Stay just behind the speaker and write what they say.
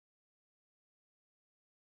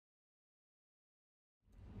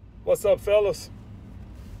What's up, fellas?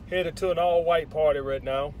 Headed to an all-white party right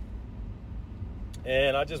now.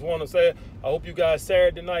 And I just want to say, I hope you guys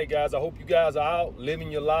Saturday night, guys. I hope you guys are out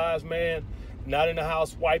living your lives, man. Not in the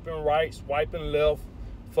house swiping right, swiping left,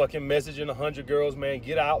 fucking messaging 100 girls, man.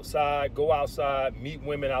 Get outside, go outside, meet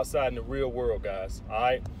women outside in the real world, guys. All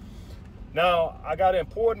right? Now, I got an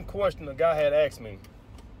important question a guy had asked me,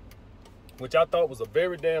 which I thought was a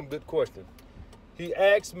very damn good question. He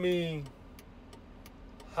asked me,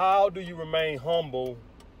 how do you remain humble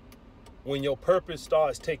when your purpose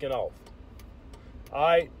starts taking off? All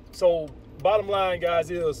right, so bottom line, guys,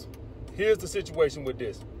 is here's the situation with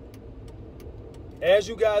this. As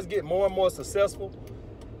you guys get more and more successful,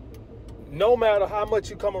 no matter how much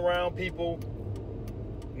you come around people,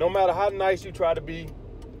 no matter how nice you try to be,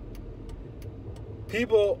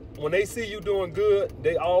 people, when they see you doing good,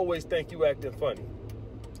 they always think you acting funny.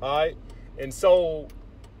 All right, and so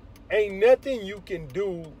ain't nothing you can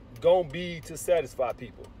do gonna be to satisfy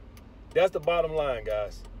people. That's the bottom line,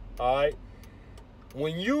 guys. All right.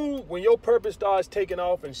 When your purpose starts taking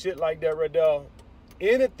off and shit like that right there,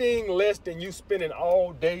 anything less than you spending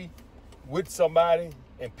all day with somebody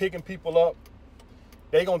and picking people up,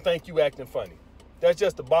 they gonna think you acting funny. That's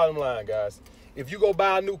just the bottom line, guys. If you go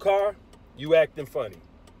buy a new car, you acting funny.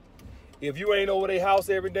 If you ain't over their house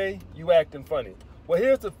every day, you acting funny. Well,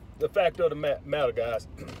 here's the fact of the matter, guys.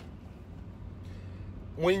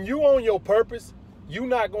 When you on your purpose, you're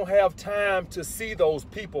not gonna have time to see those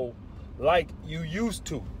people like you used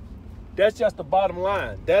to. That's just the bottom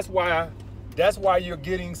line. That's why you're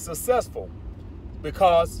getting successful,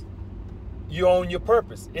 because you're on your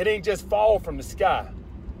purpose. It ain't just fall from the sky.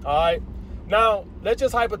 All right. Now, let's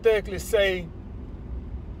just hypothetically say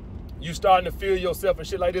you starting to feel yourself and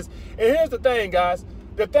shit like this. And here's the thing, guys.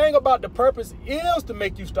 The thing about the purpose is to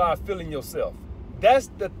make you start feeling yourself.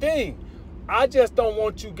 That's the thing. I just don't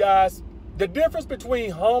want you guys. The difference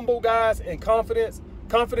between humble guys and confidence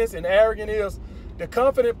and arrogant is the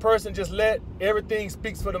confident person just let everything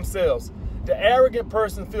speak for themselves. The arrogant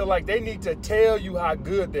person feel like they need to tell you how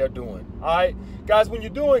good they're doing. All right, guys, when you're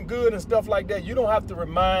doing good and stuff like that, you don't have to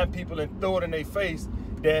remind people and throw it in their face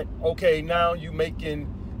that, okay, now you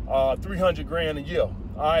making 300 grand a year. All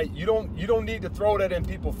right, you don't need to throw that in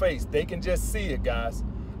people's face. They can just see it, guys.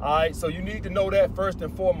 All right, so you need to know that first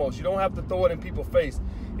and foremost. You don't have to throw it in people's face.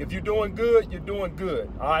 If you're doing good, you're doing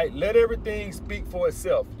good. All right, let everything speak for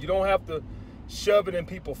itself. You don't have to shove it in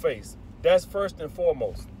people's face. That's first and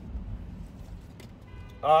foremost.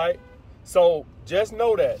 All right, so just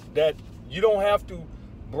know that you don't have to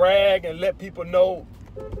brag and let people know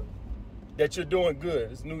that you're doing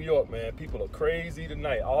good. It's New York, man. People are crazy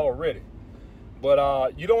tonight already.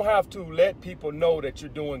 But you don't have to let people know that you're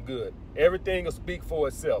doing good. Everything will speak for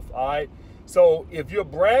itself, all right? So if you're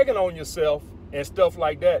bragging on yourself and stuff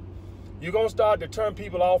like that, you're going to start to turn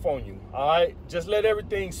people off on you, all right? Just let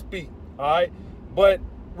everything speak, all right? But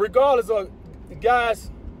regardless of, guys,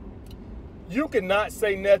 you cannot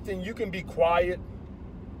say nothing. You can be quiet.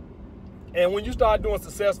 And when you start doing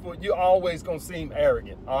successful, you're always going to seem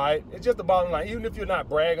arrogant, all right? It's just the bottom line. Even if you're not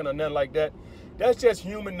bragging or nothing like that, that's just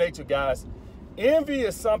human nature, guys. Envy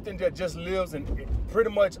is something that just lives in pretty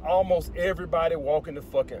much almost everybody walking the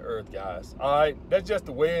fucking earth, guys. All right, that's just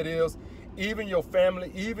the way it is. Even your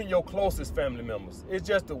family, even your closest family members, it's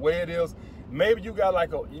just the way it is. Maybe you got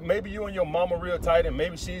maybe you and your mama real tight, and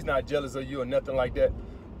maybe she's not jealous of you or nothing like that.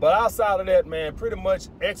 But outside of that, man, pretty much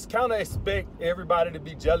kind of expect everybody to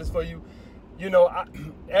be jealous for you. You know,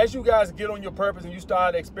 as you guys get on your purpose and you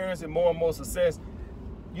start experiencing more and more success,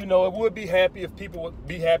 you know, it would be happy if people would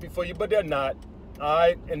be happy for you, but they're not, all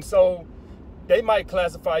right? And so they might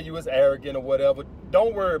classify you as arrogant or whatever.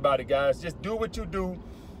 Don't worry about it, guys. Just do what you do.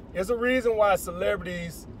 There's a reason why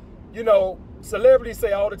celebrities, you know, celebrities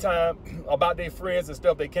say all the time about their friends and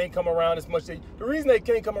stuff, they can't come around as much. The reason they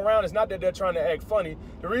can't come around is not that they're trying to act funny.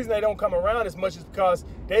 The reason they don't come around as much is because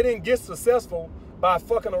they didn't get successful by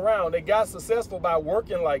fucking around. They got successful by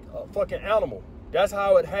working like a fucking animal. That's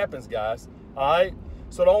how it happens, guys, all right?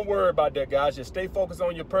 So don't worry about that, guys. Just stay focused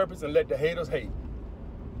on your purpose and let the haters hate.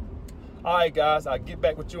 All right, guys, I'll get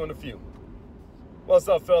back with you in a few. What's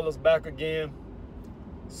up, fellas? Back again.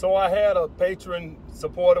 So I had a patron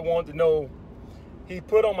supporter wanted to know, he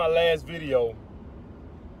put on my last video,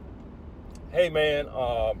 hey, man,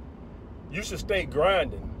 you should stay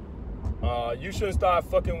grinding. You shouldn't start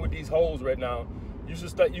fucking with these hoes right now. You should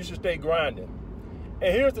stay grinding.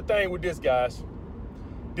 And here's the thing with this, guys.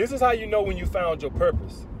 This is how you know when you found your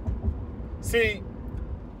purpose. See,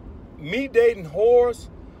 me dating whores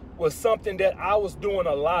was something that I was doing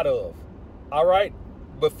a lot of, all right?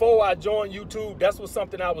 Before I joined YouTube, that's was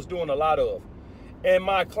something I was doing a lot of. And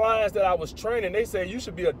my clients that I was training, they said, you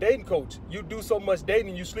should be a dating coach. You do so much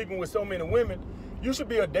dating, you sleeping with so many women, you should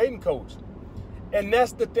be a dating coach. And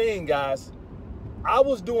that's the thing, guys. I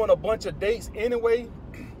was doing a bunch of dates anyway.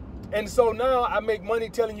 And so now I make money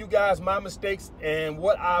telling you guys my mistakes and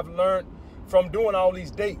what I've learned from doing all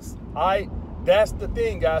these dates. All right, that's the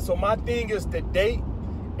thing, guys. So my thing is to date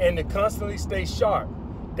and to constantly stay sharp.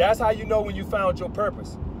 That's how you know when you found your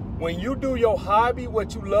purpose. When you do your hobby,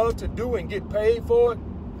 what you love to do and get paid for it,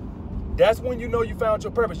 that's when you know you found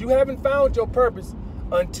your purpose. You haven't found your purpose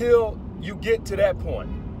until you get to that point.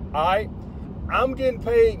 All right, I'm getting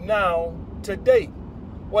paid now to date.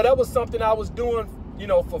 Well, that was something I was doing, you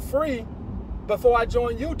know, for free before I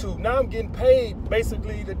joined YouTube. Now I'm getting paid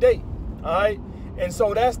basically to date. All right. And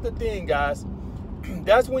so that's the thing, guys.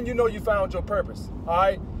 That's when you know you found your purpose. All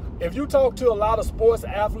right. If you talk to a lot of sports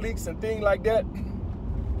athletes and things like that,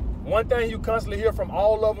 one thing you constantly hear from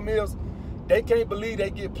all of them is they can't believe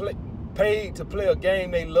they get paid to play a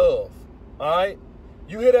game they love. All right.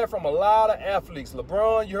 You hear that from a lot of athletes.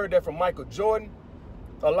 LeBron, you heard that from Michael Jordan.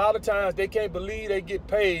 A lot of times they can't believe they get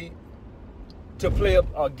paid to play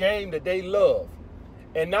a game that they love.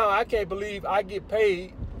 And now I can't believe I get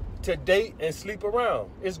paid to date and sleep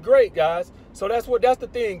around. It's great, guys. So that's the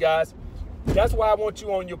thing, guys. That's why I want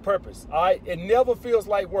you on your purpose. All right. It never feels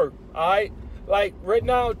like work. All right. Like right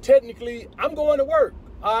now, technically, I'm going to work.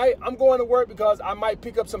 All right. I'm going to work because I might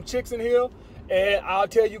pick up some chicks in here and I'll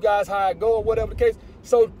tell you guys how I go or whatever the case.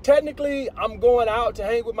 So technically, I'm going out to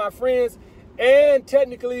hang with my friends and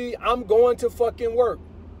technically, I'm going to fucking work.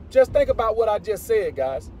 Just think about what I just said,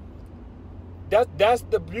 guys. That's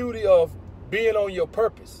the beauty of being on your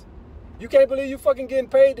purpose. You can't believe you fucking getting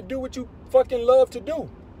paid to do what you fucking love to do.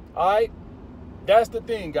 All right? That's the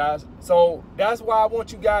thing, guys. So that's why I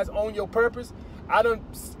want you guys on your purpose. I done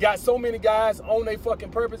got so many guys on their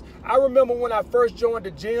fucking purpose. I remember when I first joined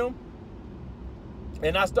the gym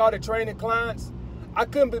and I started training clients, I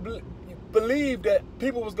couldn't believe that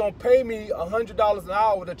people was going to pay me $100 an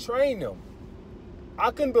hour to train them.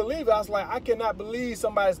 I couldn't believe it. I was like, I cannot believe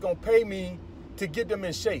somebody's going to pay me to get them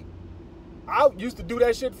in shape. I used to do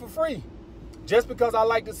that shit for free just because I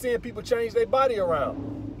like to see people change their body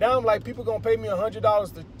around. Now I'm like, people going to pay me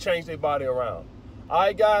 $100 to change their body around. All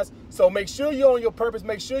right, guys. So make sure you're on your purpose.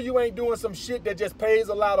 Make sure you ain't doing some shit that just pays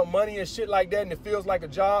a lot of money and shit like that and it feels like a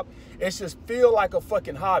job. It should feel like a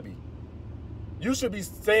fucking hobby. You should be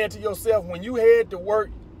saying to yourself, when you head to work,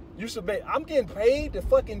 you should be, I'm getting paid to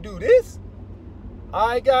fucking do this. All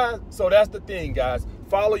right, guys. So that's the thing, guys.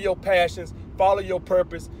 Follow your passions. Follow your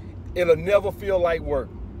purpose. It'll never feel like work.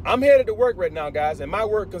 I'm headed to work right now, guys, and my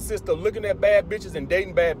work consists of looking at bad bitches and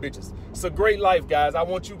dating bad bitches. It's a great life, guys. I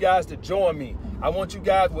want you guys to join me. I want you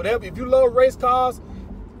guys, whatever. If you love race cars,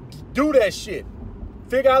 do that shit.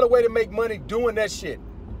 Figure out a way to make money doing that shit.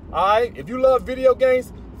 All right? If you love video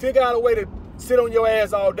games, figure out a way to sit on your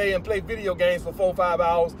ass all day and play video games for 4 or 5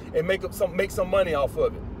 hours and make some money off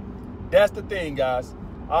of it. That's the thing, guys.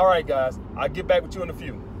 All right, guys. I'll get back with you in a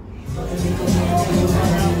few.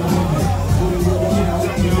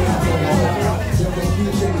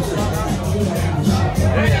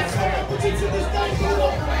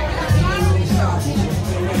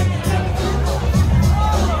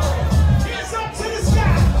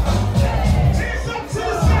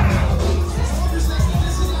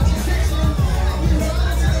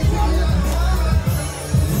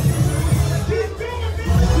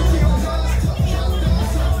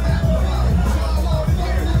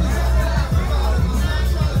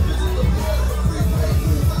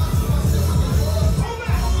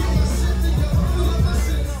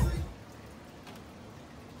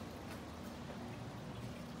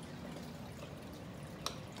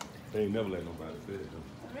 They ain't never let nobody say it,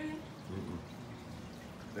 though. Really?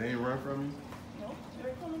 They ain't run from you? No,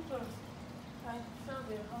 they're coming first. I felt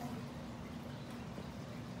they're hungry.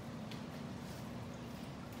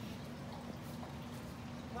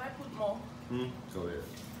 Why put more? Go ahead.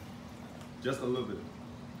 Just a little bit.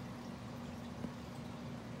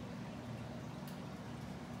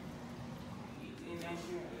 In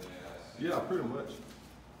Nigeria. Yeah, pretty much.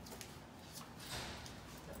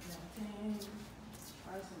 Plantain,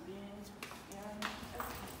 rice and beans, yeah.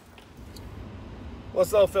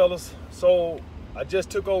 What's up, fellas? So I just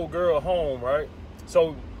took old girl home, right?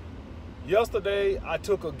 So yesterday I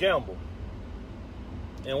took a gamble.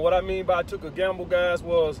 And what I mean by I took a gamble, guys,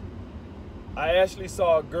 was I actually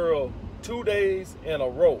saw a girl 2 days in a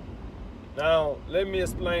row. Now, let me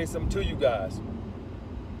explain something to you guys.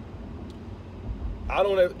 I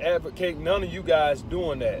don't advocate none of you guys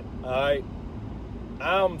doing that, all right?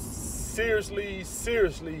 I'm seriously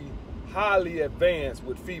highly advanced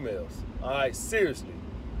with females. All right, seriously.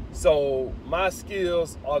 So my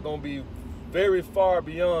skills are gonna be very far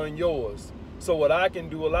beyond yours. So what I can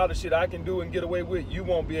do, a lot of shit I can do and get away with, you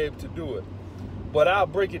won't be able to do it. But I'll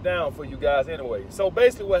break it down for you guys anyway. So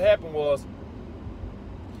basically what happened was,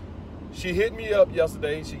 she hit me up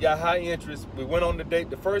yesterday. She got high interest. We went on the date.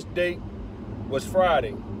 The first date was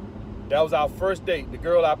Friday. That was our first date. The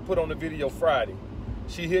girl I put on the video Friday.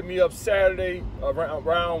 She hit me up Saturday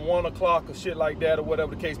around 1 o'clock or shit like that, or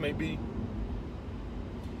whatever the case may be.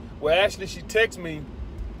 Well, actually, she texted me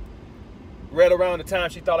right around the time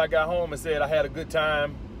she thought I got home and said I had a good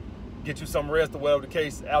time, get you some rest or whatever the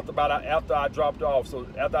case, after I dropped off. So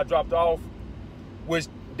after I dropped off, which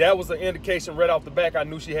that was an indication right off the back, I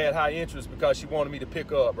knew she had high interest because she wanted me to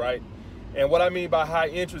pick up, right? And what I mean by high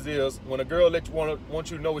interest is when a girl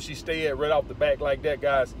wants you to know where she stay at right off the back like that,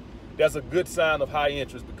 guys, that's a good sign of high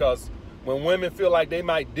interest, because when women feel like they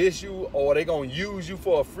might dish you or they gonna use you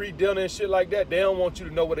for a free dinner and shit like that, they don't want you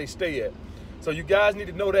to know where they stay at. So you guys need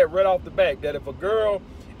to know that right off the back, that if a girl,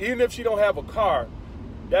 even if she don't have a car,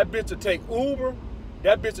 that bitch will take Uber,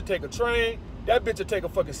 that bitch will take a train, that bitch will take a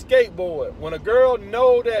fucking skateboard. When a girl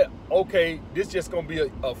know that, okay, this just gonna be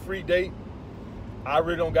a free date, I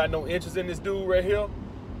really don't got no interest in this dude right here,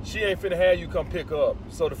 she ain't finna have you come pick her up.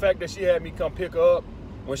 So the fact that she had me come pick her up,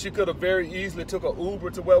 when she could have very easily took an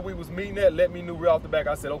Uber to where we was meeting at, let me know right off the back.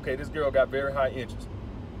 I said, okay, this girl got very high interest.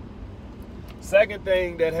 Second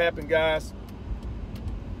thing that happened, guys,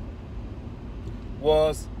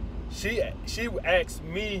 was she asked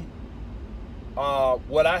me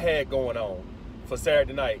what I had going on for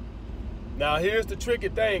Saturday night. Now, here's the tricky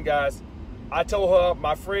thing, guys. I told her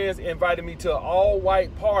my friends invited me to an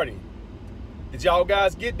all-white party. Did y'all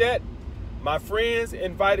guys get that? My friends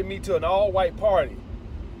invited me to an all-white party.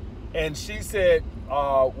 And she said,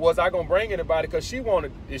 was I gonna bring anybody? Because she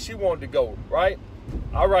wanted to go, right?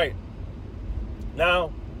 All right.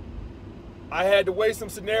 Now, I had to weigh some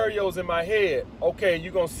scenarios in my head. Okay,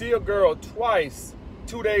 you're gonna see a girl twice,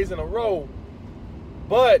 2 days in a row,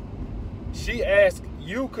 but she asked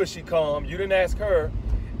you could she come, you didn't ask her.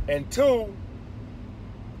 And two,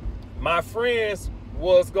 my friends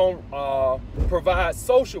was gonna provide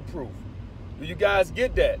social proof. Do you guys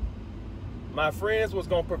get that? My friends was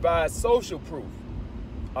gonna provide social proof.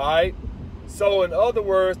 All right. So in other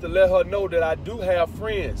words, to let her know that I do have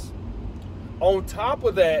friends. On top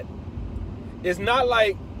of that, it's not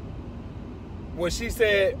like when she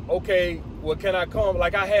said, okay, well, can I come?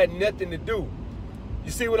 Like I had nothing to do.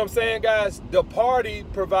 You see what I'm saying, guys? The party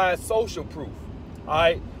provides social proof. All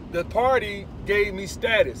right. The party gave me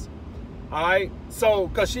status. All right. So,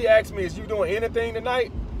 because she asked me, is you doing anything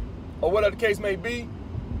tonight? Or whatever the case may be.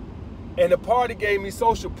 And the party gave me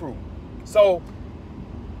social proof. So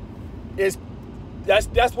that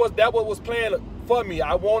was playing for me.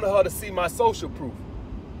 I wanted her to see my social proof.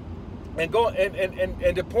 And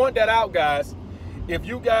to point that out, guys, if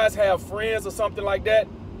you guys have friends or something like that,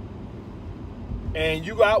 and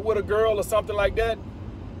you out with a girl or something like that,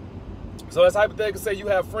 so let's hypothetically say you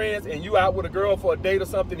have friends and you out with a girl for a date or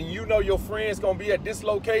something, and you know your friend's gonna be at this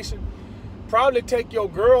location, probably take your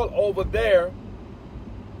girl over there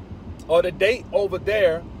or the date over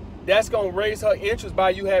there. That's gonna raise her interest by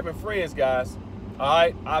you having friends, guys. All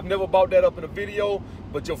right, I've never brought that up in a video,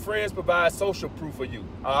 but your friends provide social proof for you.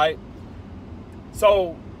 All right.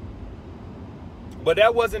 So, but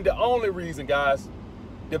that wasn't the only reason, guys.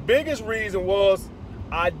 The biggest reason was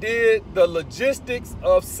I did the logistics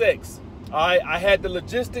of sex. All right, I had the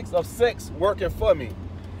logistics of sex working for me.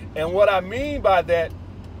 And what I mean by that,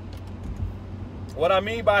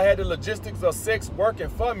 I had the logistics of sex working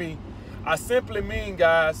for me, I simply mean,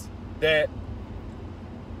 guys, that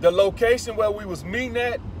the location where we was meeting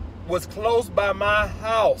at was close by my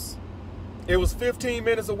house. It was 15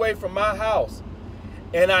 minutes away from my house.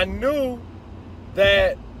 And I knew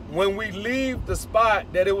that when we leave the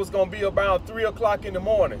spot that it was gonna be around 3 o'clock in the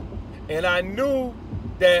morning. And I knew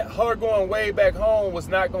that her going way back home was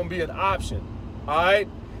not gonna be an option, all right?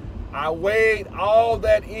 I weighed all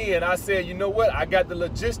that in. I said, you know what? I got the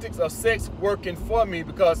logistics of sex working for me,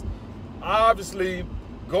 because obviously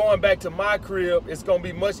going back to my crib, it's gonna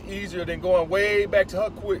be much easier than going way back to her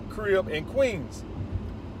crib in Queens.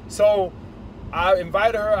 So I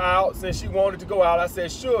invited her out since she wanted to go out. I said,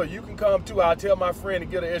 sure, you can come too. I'll tell my friend to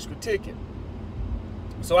get an extra ticket.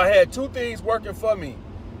 So I had two things working for me.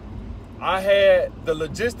 I had the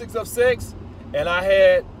logistics of sex, and I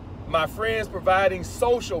had my friends providing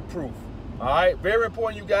social proof. All right, very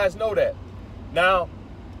important you guys know that. Now,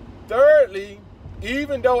 thirdly,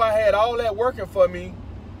 even though I had all that working for me,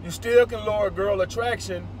 you still can lower girl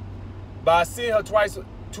attraction by seeing her twice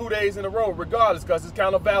 2 days in a row, regardless, because it's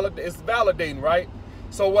kind of validating, right?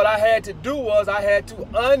 So what I had to do was I had to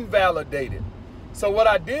unvalidate it. So what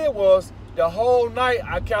I did was the whole night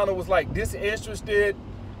I kind of was like disinterested,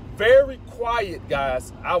 very quiet,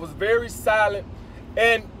 guys. I was very silent.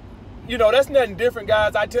 And, you know, that's nothing different,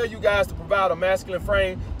 guys. I tell you guys to provide a masculine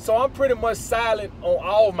frame. So I'm pretty much silent on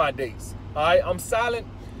all of my dates. All right, I'm silent.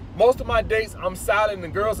 Most of my dates, I'm silent.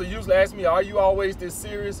 And girls will usually ask me, are you always this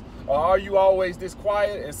serious? Or are you always this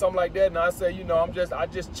quiet? And something like that. And I say, you know, I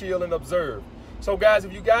just chill and observe. So guys,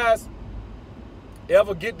 if you guys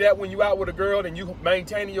ever get that when you out with a girl and you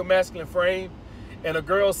maintaining your masculine frame and a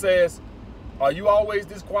girl says, are you always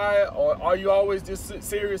this quiet or are you always this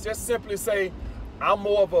serious? Just simply say, I'm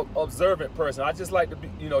more of an observant person. I just like to be,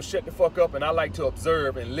 you know, shut the fuck up, and I like to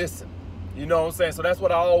observe and listen. You know what I'm saying? So that's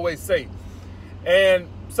what I always say. And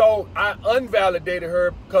so I unvalidated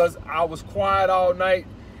her because I was quiet all night.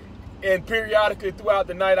 And periodically throughout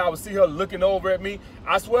the night, I would see her looking over at me.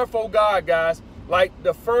 I swear for God, guys, like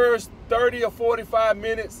the first 30 or 45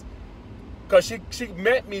 minutes, because she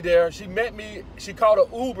met me there. She called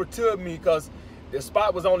an Uber to me because the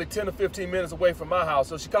spot was only 10 or 15 minutes away from my house.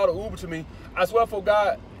 So she called an Uber to me. I swear for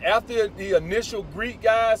God, after the initial greet,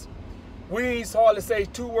 guys, we ain't hardly say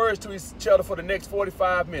 2 words to each other for the next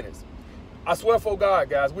 45 minutes. I swear for God,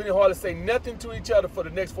 guys, we didn't hardly say nothing to each other for the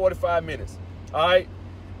next 45 minutes. All right?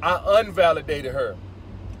 I unvalidated her.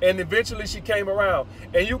 And eventually she came around.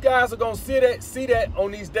 And you guys are going to see that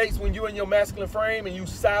on these dates when you're in your masculine frame and you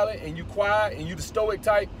silent and you quiet and you the stoic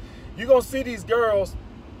type. You're going to see these girls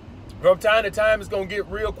from time to time. It's going to get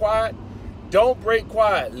real quiet. Don't break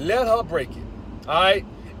quiet. Let her break it. All right?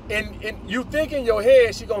 And you think in your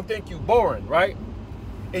head she going to think you boring, right?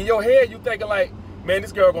 In your head you thinking like, man,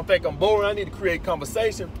 this girl going to think I'm boring. I need to create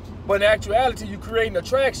conversation. But in actuality, you creating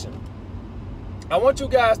attraction. I want you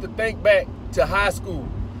guys to think back to high school.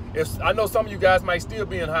 I know some of you guys might still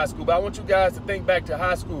be in high school, but I want you guys to think back to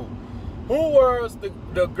high school. Who was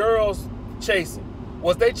the girls chasing?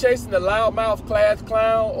 Was they chasing the loudmouth class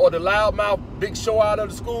clown or the loudmouth big show out of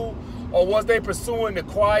the school? Or was they pursuing the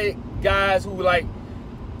quiet guys who like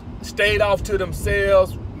stayed off to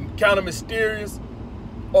themselves, kind of mysterious?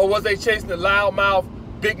 Or was they chasing the loudmouth,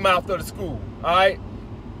 big mouth of the school? All right?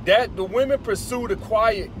 That the women pursue the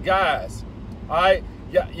quiet guys. All right?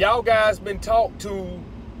 Y'all guys been taught to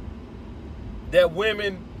that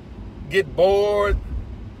women get bored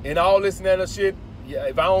and all this and that other shit. Yeah,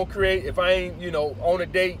 if I ain't, you know, on a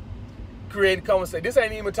date, create a conversation. This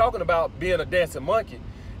ain't even talking about being a dancing monkey.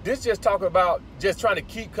 This just talking about just trying to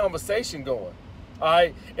keep conversation going. All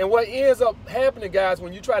right? And what ends up happening, guys,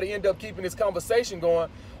 when you try to end up keeping this conversation going,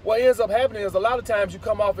 what ends up happening is a lot of times you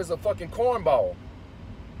come off as a fucking cornball.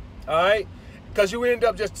 All right? Because you end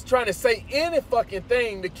up just trying to say any fucking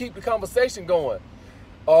thing to keep the conversation going.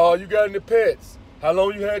 Oh, you got any pets? How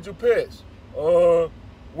long you had your pets?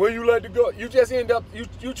 Where you like to go? You just end up,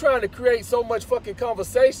 you trying to create so much fucking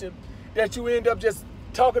conversation that you end up just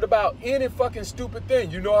talking about any fucking stupid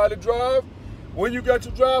thing. You know how to drive? When you got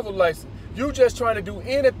your driver's license? You just trying to do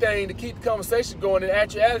anything to keep the conversation going. In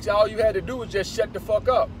actuality, all you had to do was just shut the fuck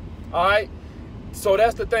up. All right? So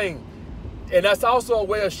that's the thing. And that's also a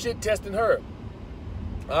way of shit testing her.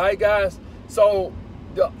 All right, guys? So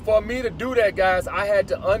for me to do that, guys, I had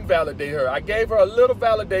to unvalidate her. I gave her a little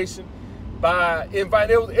validation by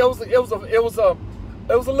inviting. It was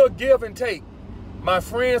a little give and take. My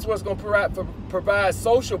friends was gonna provide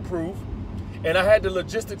social proof, and I had the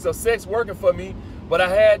logistics of sex working for me, but I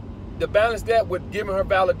had to balance that with giving her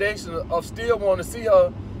validation of still wanting to see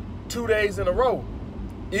her 2 days in a row.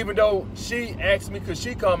 Even though she asked me could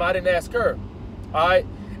she come, I didn't ask her. All right?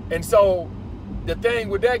 And so the thing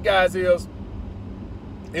with that, guys, is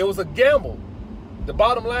it was a gamble. The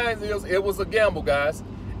bottom line is it was a gamble, guys.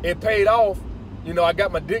 It paid off. You know, I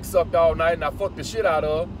got my dick sucked all night and I fucked the shit out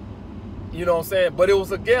of her. You know what I'm saying? But it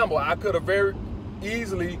was a gamble. I could have very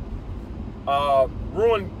easily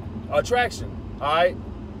ruined attraction. All right?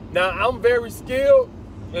 Now, I'm very skilled,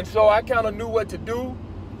 and so I kind of knew what to do,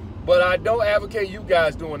 but I don't advocate you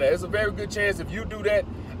guys doing that. It's a very good chance if you do that.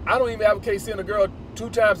 I don't even advocate seeing a girl 2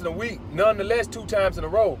 times in a week, nonetheless 2 times in a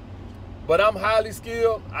row. But I'm highly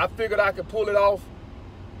skilled. I figured I could pull it off,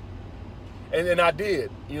 and I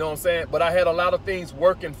did. You know what I'm saying? But I had a lot of things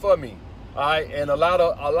working for me, all right, and a lot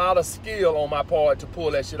of skill on my part to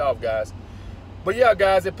pull that shit off, guys. But yeah,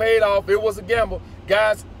 guys, it paid off. It was a gamble,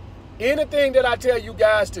 guys. Anything that I tell you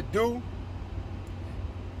guys to do,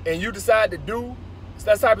 and you decide to do, it's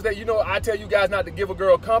that type of thing. You know, I tell you guys not to give a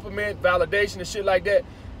girl a compliment, validation, and shit like that.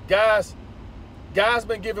 Guys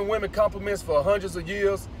been giving women compliments for hundreds of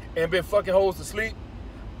years and been fucking hoes to sleep.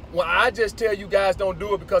 when I just tell you guys don't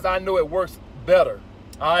do it because I know it works better,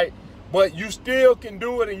 all right? But you still can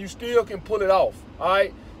do it and you still can pull it off, all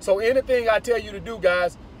right? So anything I tell you to do,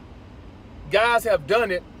 guys have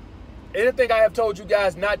done it. Anything I have told you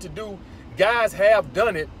guys not to do, guys have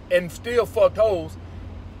done it and still fucked hoes.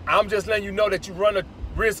 I'm just letting you know that you run a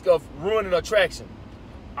risk of ruining attraction.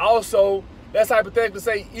 Also, let's hypothetically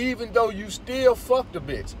say, even though you still fucked a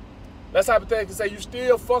bitch, let's hypothetically say you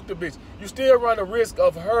still fucked a bitch, you still run a risk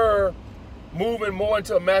of her moving more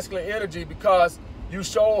into a masculine energy because you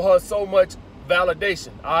show her so much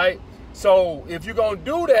validation, all right? So if you're gonna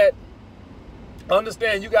do that,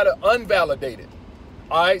 understand you gotta unvalidate it,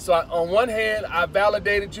 all right? So on one hand, I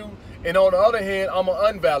validated you, and on the other hand, I'm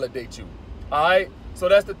gonna unvalidate you, all right? So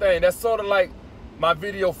that's the thing. That's sort of like my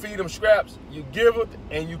video, Feed Them Scraps. You give it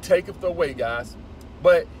and you take it away, guys.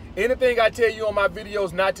 But anything I tell you on my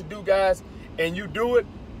videos not to do, guys, and you do it,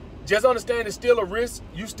 just understand it's still a risk.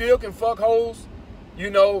 You still can fuck hoes. You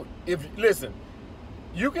know, listen,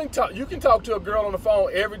 you can talk to a girl on the phone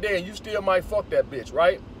every day and you still might fuck that bitch,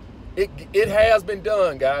 right? It has been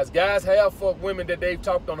done, guys. Guys have fucked women that they've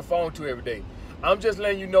talked on the phone to every day. I'm just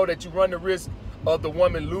letting you know that you run the risk of the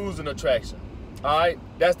woman losing attraction. All right,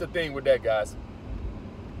 that's the thing with that, guys.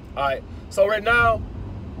 All right, so right now,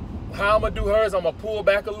 how I'm gonna do hers, I'm gonna pull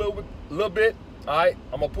back a little bit. All right,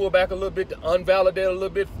 I'm gonna pull back a little bit to unvalidate a little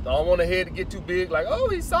bit. I don't want her head to get too big, like, oh,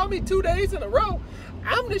 he saw me 2 days in a row.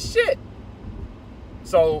 I'm the shit.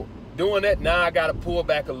 So doing that, now I gotta pull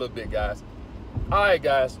back a little bit, guys. All right,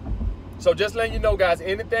 guys. So just letting you know, guys,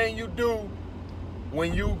 anything you do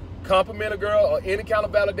when you compliment a girl or any kind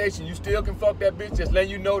of validation, you still can fuck that bitch. Just letting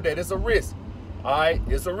you know that it's a risk. All right,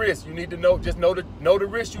 it's a risk. You need to know, just know the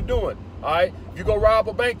risk you're doing. All right, if you go rob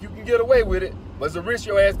a bank, you can get away with it, but it's a risk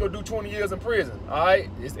your ass go do 20 years in prison. All right,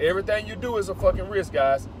 it's everything you do is a fucking risk,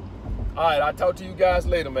 guys. All right, I'll talk to you guys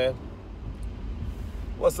later, man.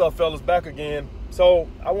 What's up, fellas? Back again. So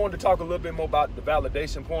I wanted to talk a little bit more about the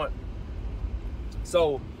validation point.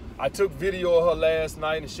 So I took video of her last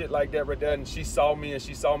night and shit like that right there, and she saw me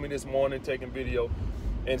this morning taking video,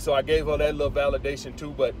 and so I gave her that little validation too.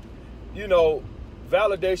 But you know,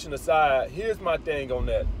 validation aside, here's my thing on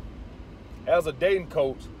that. As a dating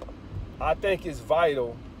coach, I think it's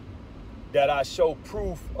vital that I show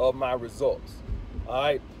proof of my results. All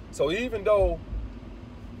right. So even though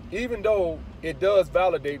it does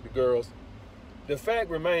validate the girls, the fact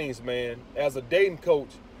remains, man, as a dating coach,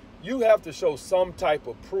 you have to show some type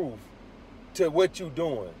of proof to what you're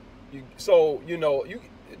doing. So, you know,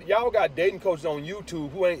 y'all got dating coaches on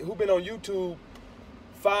YouTube who been on YouTube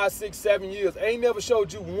 5, 6, 7 years, ain't never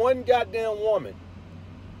showed you one goddamn woman.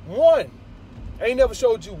 One. Ain't never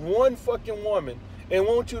showed you one fucking woman and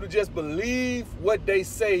want you to just believe what they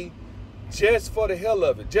say just for the hell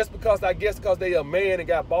of it. Just because, I guess, because they a man and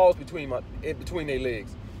got balls between their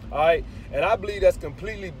legs. All right? And I believe that's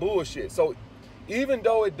completely bullshit. So even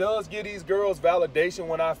though it does give these girls validation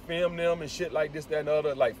when I film them and shit like this, that, and the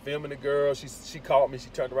other, like filming the girl, she called me, she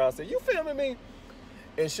turned around and said, "You filming me?"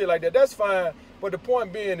 and shit like that, that's fine. But the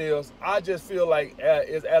point being is, I just feel like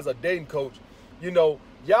as a dating coach, you know,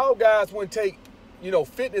 y'all guys wouldn't take, you know,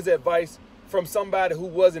 fitness advice from somebody who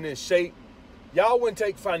wasn't in shape. Y'all wouldn't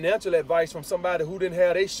take financial advice from somebody who didn't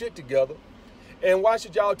have their shit together. And why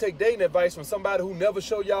should y'all take dating advice from somebody who never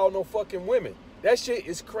show y'all no fucking women? That shit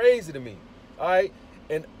is crazy to me, all right?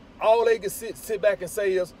 And all they can sit back and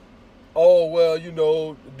say is, oh, well, you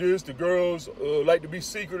know, the girls like to be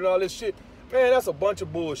secret and all this shit. Man, that's a bunch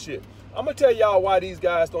of bullshit. I'm going to tell y'all why these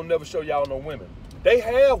guys don't never show y'all no women. They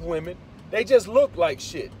have women. They just look like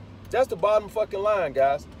shit. That's the bottom fucking line,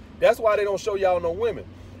 guys. That's why they don't show y'all no women.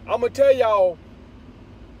 I'm going to tell y'all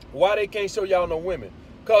why they can't show y'all no women.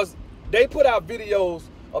 Because they put out videos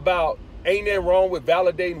about ain't nothing wrong with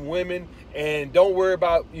validating women and don't worry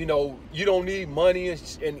about, you know, you don't need money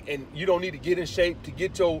and you don't need to get in shape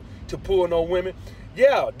to pull no women.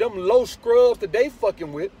 Yeah, them low scrubs that they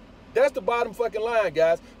fucking with. That's the bottom fucking line,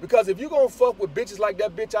 guys. Because if you gonna fuck with bitches like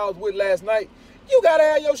that bitch I was with last night, you gotta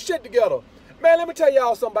have your shit together. Man, let me tell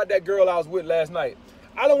y'all something about that girl I was with last night.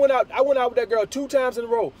 I went out with that girl 2 times in a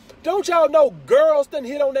row. Don't y'all know girls done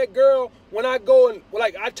hit on that girl when I go and,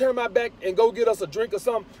 like, I turn my back and go get us a drink or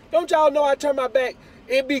something? Don't y'all know I turn my back,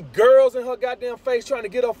 it be girls in her goddamn face trying to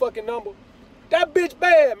get her fucking number? That bitch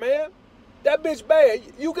bad, man. That bitch bad.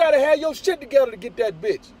 You gotta have your shit together to get that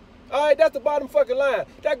bitch. All right, that's the bottom fucking line.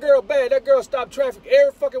 That girl bad. That girl stop traffic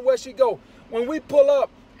every fucking where she go. When we pull up,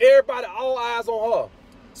 everybody, all eyes on her.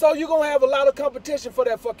 So you're going to have a lot of competition for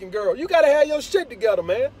that fucking girl. You got to have your shit together,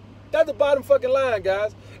 man. That's the bottom fucking line,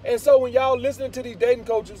 guys. And so when y'all listening to these dating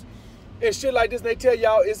coaches, and shit like this, and they tell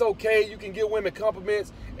y'all it's okay, you can give women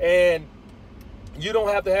compliments, and you don't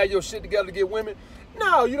have to have your shit together to get women.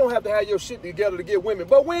 No, you don't have to have your shit together to get women.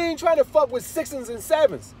 But we ain't trying to fuck with 6s and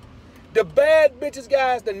 7s. The bad bitches,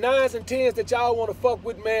 guys, the 9s and 10s that y'all want to fuck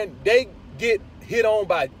with, man, they get hit on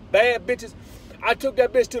by bad bitches. I took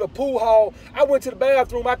that bitch to the pool hall. I went to the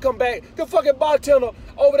bathroom. I come back. The fucking bartender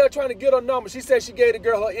over there trying to get her number. She said she gave the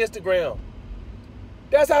girl her Instagram.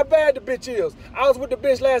 That's how bad the bitch is. I was with the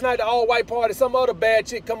bitch last night at the all-white party. Some other bad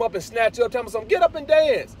chick come up and snatch her up, tell me something. Get up and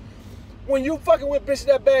dance. When you fucking with bitches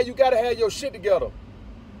that bad, you gotta have your shit together.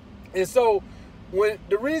 And so, when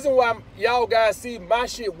the reason why y'all guys see my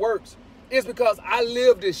shit works is because I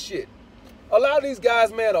live this shit. A lot of these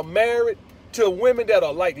guys, man, are married to women that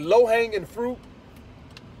are like low-hanging fruit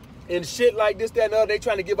and shit like this, that, and the other. They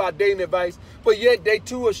trying to give out dating advice, but yet they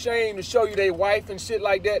too ashamed to show you their wife and shit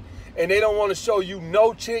like that, and they don't want to show you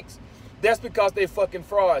no chicks. That's because they fucking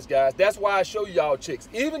frauds, guys. That's why I show y'all chicks.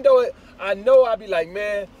 Even though I know I be like,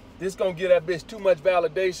 man, this gonna give that bitch too much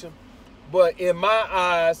validation, but in my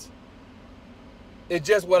eyes, it's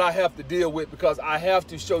just what I have to deal with, because I have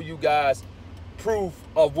to show you guys proof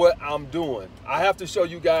of what I'm doing. I have to show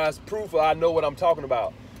you guys proof I know what I'm talking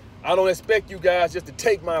about. I don't expect you guys just to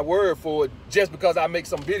take my word for it just because I make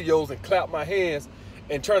some videos and clap my hands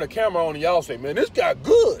and turn the camera on and y'all say, man, this guy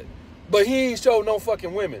good. But he ain't showed no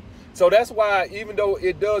fucking women. So that's why, even though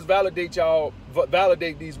it does validate y'all,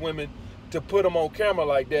 validate these women to put them on camera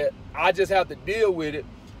like that, I just have to deal with it,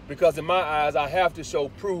 because in my eyes, I have to show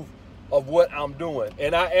proof of what I'm doing.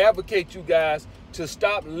 And I advocate you guys to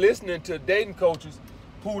stop listening to dating coaches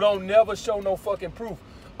who don't never show no fucking proof.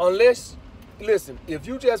 Unless, listen, if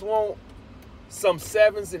you just want some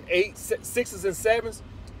 7s and 8s, 6s and 7s,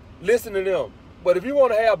 listen to them. But if you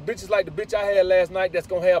want to have bitches like the bitch I had last night that's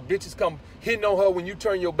going to have bitches come hitting on her when you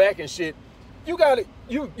turn your back and shit, you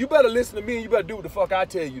better listen to me, and you better do what the fuck I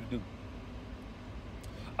tell you to do.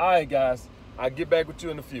 All right, guys. I'll get back with you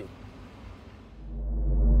in a few.